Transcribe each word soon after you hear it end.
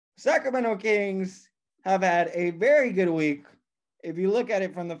Sacramento Kings have had a very good week. If you look at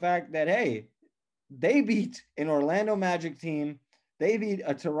it from the fact that, hey, they beat an Orlando Magic team. They beat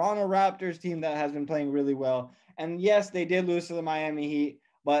a Toronto Raptors team that has been playing really well. And yes, they did lose to the Miami Heat,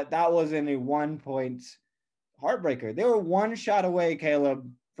 but that was in a 1 point heartbreaker. They were one shot away, Caleb,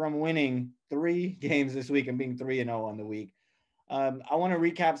 from winning 3 games this week and being 3-0 on the week. I want to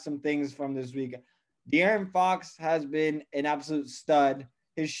recap some things from this week. De'Aaron Fox has been an absolute stud.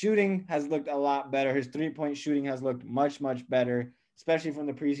 His shooting has looked a lot better. His 3-point shooting has looked much, much better, especially from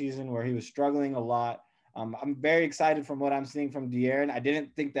the preseason where he was struggling a lot. I'm very excited from what I'm seeing from De'Aaron. I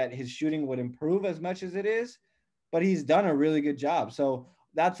didn't think that his shooting would improve as much as it is, but he's done a really good job. So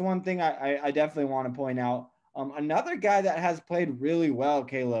that's one thing I definitely want to point out. Another guy that has played really well,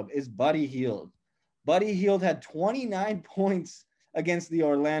 Caleb, is Buddy Hield. Buddy Hield had 29 points against the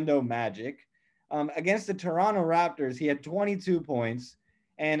Orlando Magic. Against the Toronto Raptors, he had 22 points.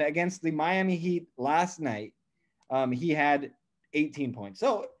 And against the Miami Heat last night, he had 18 points.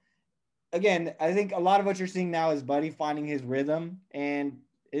 So, again, I think a lot of what you're seeing now is Buddy finding his rhythm and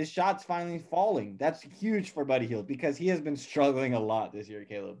his shots finally falling. That's huge for Buddy Hield because he has been struggling a lot this year,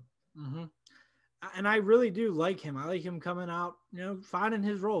 Caleb. Mm-hmm. And I really do like him. I like him coming out, finding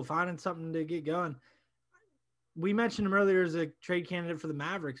his role, finding something to get going. We mentioned him earlier as a trade candidate for the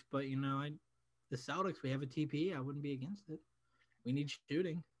Mavericks, but, the Celtics, we have a TP. I wouldn't be against it. We need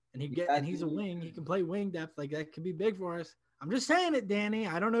shooting. And he's a wing. He can play wing depth. Like, that could be big for us. I'm just saying it, Danny.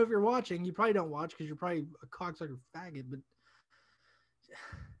 I don't know if you're watching. You probably don't watch because you're probably a cocksucker faggot, but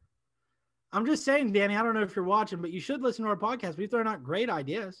I'm just saying, Danny, I don't know if you're watching, but you should listen to our podcast. We've thrown out great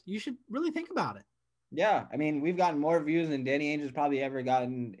ideas. You should really think about it. Yeah, I mean, we've gotten more views than Danny Ainge's probably ever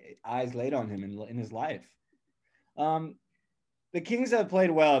gotten eyes laid on him in his life. The Kings have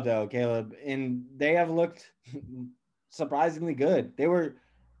played well, though, Caleb, and they have looked surprisingly good. They were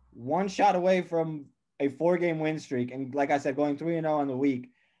one shot away from a 4-game win streak, and like I said, going 3-0 on the week.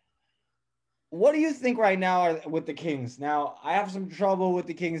 What do you think right now with the Kings? Now, I have some trouble with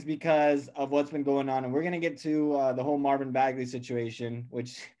the Kings because of what's been going on, and we're going to get to the whole Marvin Bagley situation,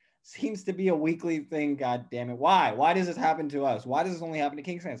 which seems to be a weekly thing. God damn it. Why? Why does this happen to us? Why does this only happen to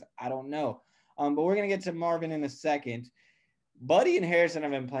Kings fans? I don't know. But we're going to get to Marvin in a second. Buddy and Harrison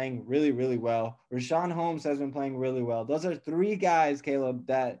have been playing really, really well. Rashawn Holmes has been playing really well. Those are 3 guys, Caleb,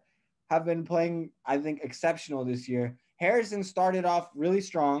 that have been playing, I think, exceptional this year. Harrison started off really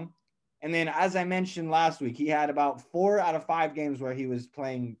strong. And then, as I mentioned last week, he had about 4 out of 5 games where he was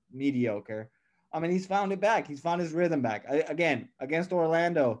playing mediocre. He's found it back. He's found his rhythm back. Again, against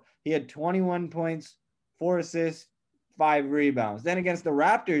Orlando, he had 21 points, 4 assists, 5 rebounds. Then against the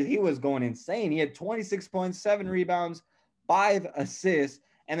Raptors, he was going insane. He had 26 points, 7 rebounds, 5 assists.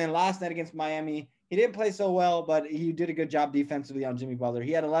 And then last night against Miami, he didn't play so well, but he did a good job defensively on Jimmy Butler.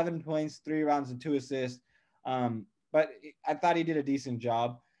 He had 11 points, 3 rebounds, and 2 assists. But I thought he did a decent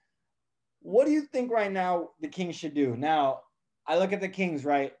job. What do you think right now the Kings should do? Now, I look at the Kings,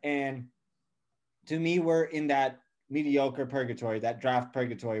 right? And to me, we're in that mediocre purgatory, that draft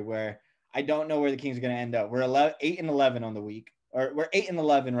purgatory where I don't know where the Kings are going to end up. We're 8-11 on the week, or we're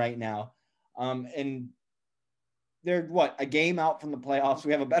 8-11 right now. And they're a game out from the playoffs.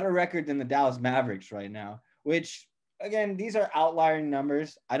 We have a better record than the Dallas Mavericks right now, which, again, these are outlier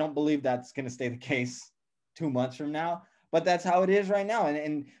numbers. I don't believe that's going to stay the case 2 months from now, but that's how it is right now.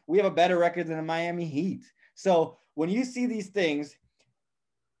 And we have a better record than the Miami Heat. So when you see these things,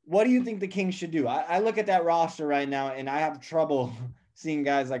 what do you think the Kings should do? I look at that roster right now, and I have trouble seeing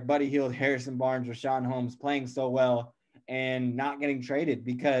guys like Buddy Hield, Harrison Barnes, Rashawn Holmes playing so well and not getting traded,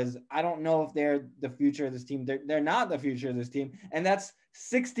 because I don't know if they're the future of this team. They're not the future of this team. And that's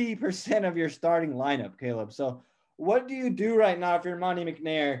 60% of your starting lineup, Caleb. So what do you do right now if you're Monty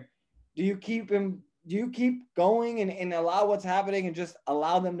McNair? Do you keep him? Do you keep going and allow what's happening and just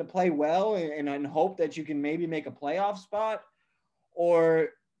allow them to play well and hope that you can maybe make a playoff spot? Or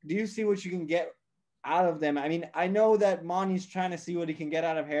do you see what you can get out of them? I mean, I know that Monty's trying to see what he can get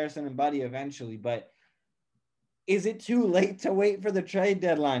out of Harrison and Buddy eventually, but is it too late to wait for the trade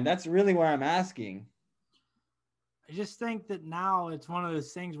deadline? That's really where I'm asking. I just think that now it's one of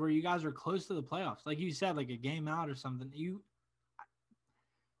those things where you guys are close to the playoffs. Like you said, like a game out or something.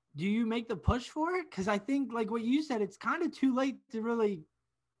 Do you make the push for it? Because I think, like what you said, it's kind of too late to really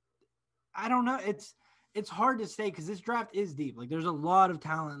 – I don't know. It's hard to say because this draft is deep. Like there's a lot of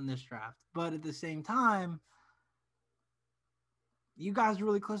talent in this draft. But at the same time, you guys are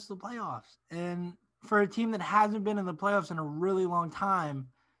really close to the playoffs. And for a team that hasn't been in the playoffs in a really long time,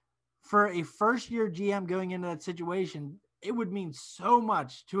 for a first-year GM going into that situation, it would mean so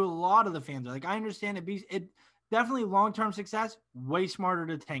much to a lot of the fans. Like I understand definitely long-term success, way smarter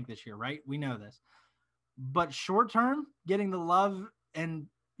to tank this year, right? We know this. But short-term, getting the love and,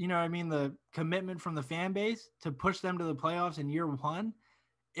 you know what I mean, the commitment from the fan base to push them to the playoffs in year one,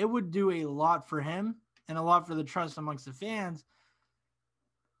 it would do a lot for him and a lot for the trust amongst the fans.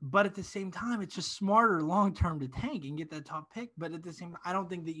 But at the same time, it's just smarter long-term to tank and get that top pick. But at the same time, I don't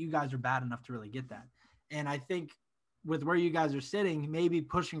think that you guys are bad enough to really get that. And I think with where you guys are sitting, maybe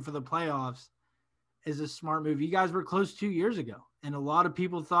pushing for the playoffs is a smart move. You guys were close 2 years ago. And a lot of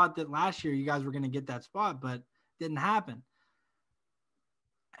people thought that last year you guys were going to get that spot, but didn't happen.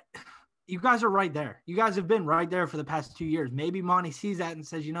 You guys are right there. You guys have been right there for the past 2 years. Maybe Monty sees that and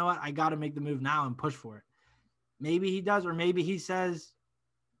says, you know what? I got to make the move now and push for it. Maybe he does, or maybe he says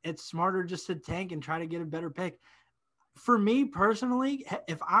it's smarter just to tank and try to get a better pick. For me personally,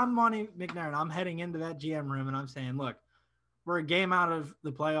 if I'm Monty McNair, I'm heading into that GM room and I'm saying, look, we're a game out of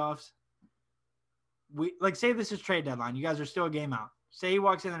the playoffs. We like say this is trade deadline. You guys are still a game out. Say he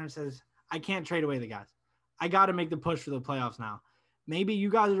walks in there and says, I can't trade away the guys. I got to make the push for the playoffs now. Maybe you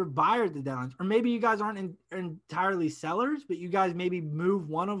guys are buyers at the deadlines, or maybe you guys aren't entirely sellers, but you guys maybe move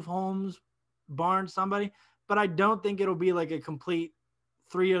one of Holmes, Barnes, somebody. But I don't think it'll be like a complete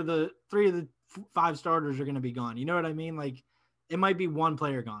three of the 5 starters are going to be gone. You know what I mean? Like it might be one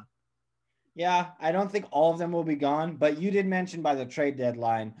player gone. Yeah, I don't think all of them will be gone, but you did mention by the trade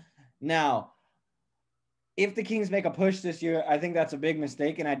deadline. Now, if the Kings make a push this year, I think that's a big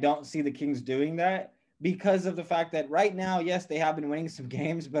mistake, and I don't see the Kings doing that because of the fact that right now, yes, they have been winning some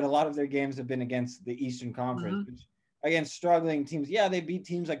games, but a lot of their games have been against the Eastern Conference, which against struggling teams. Yeah, they beat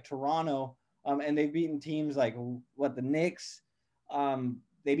teams like Toronto, and they've beaten teams like the Knicks.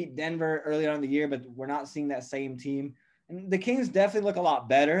 They beat Denver early on in the year, but we're not seeing that same team. And the Kings definitely look a lot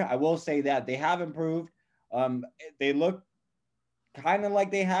better. I will say that they have improved. They look kind of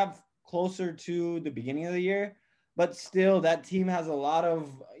like they have closer to the beginning of the year, but still that team has a lot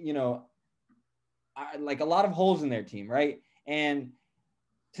of, like a lot of holes in their team, right? And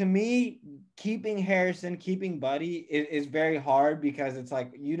to me, keeping Harrison, keeping Buddy is very hard because it's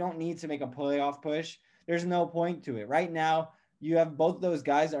like you don't need to make a playoff push. There's no point to it. Right now, you have both those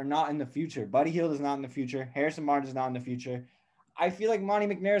guys are not in the future. Buddy Hield is not in the future. Harrison Barnes is not in the future. I feel like Monty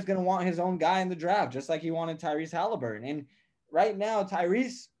McNair is going to want his own guy in the draft, just like he wanted Tyrese Halliburton. And right now,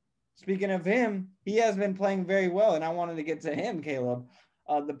 Tyrese, speaking of him, he has been playing very well, and I wanted to get to him, Caleb.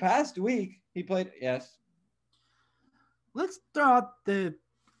 The past week, he played, yes. Let's throw out the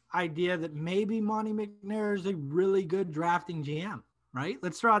idea that maybe Monty McNair is a really good drafting GM, right?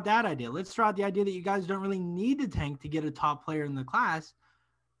 Let's throw out that idea. Let's throw out the idea that you guys don't really need to tank to get a top player in the class.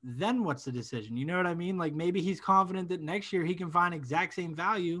 Then what's the decision? You know what I mean? Like maybe he's confident that next year he can find exact same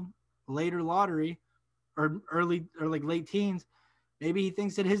value, later lottery or early or like late teens. Maybe he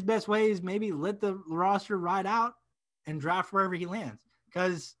thinks that his best way is maybe let the roster ride out and draft wherever he lands,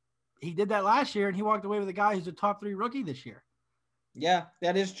 because he did that last year and he walked away with a guy who's a top 3 rookie this year. Yeah,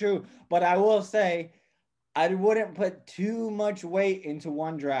 that is true. But I will say, I wouldn't put too much weight into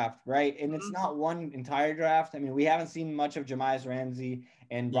one draft, right? And it's not one entire draft. I mean, we haven't seen much of Jamias Ramsey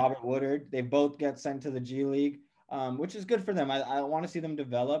and Robert Woodard. They both get sent to the G League, which is good for them. I want to see them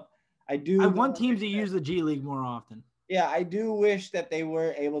develop. I want teams to use the G League more often. Yeah, I do wish that they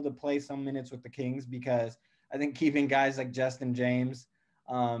were able to play some minutes with the Kings, because I think keeping guys like Justin James,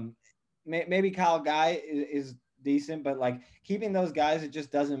 maybe Kyle Guy is decent, but like keeping those guys, it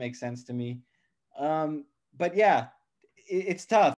just doesn't make sense to me. But yeah, it's tough.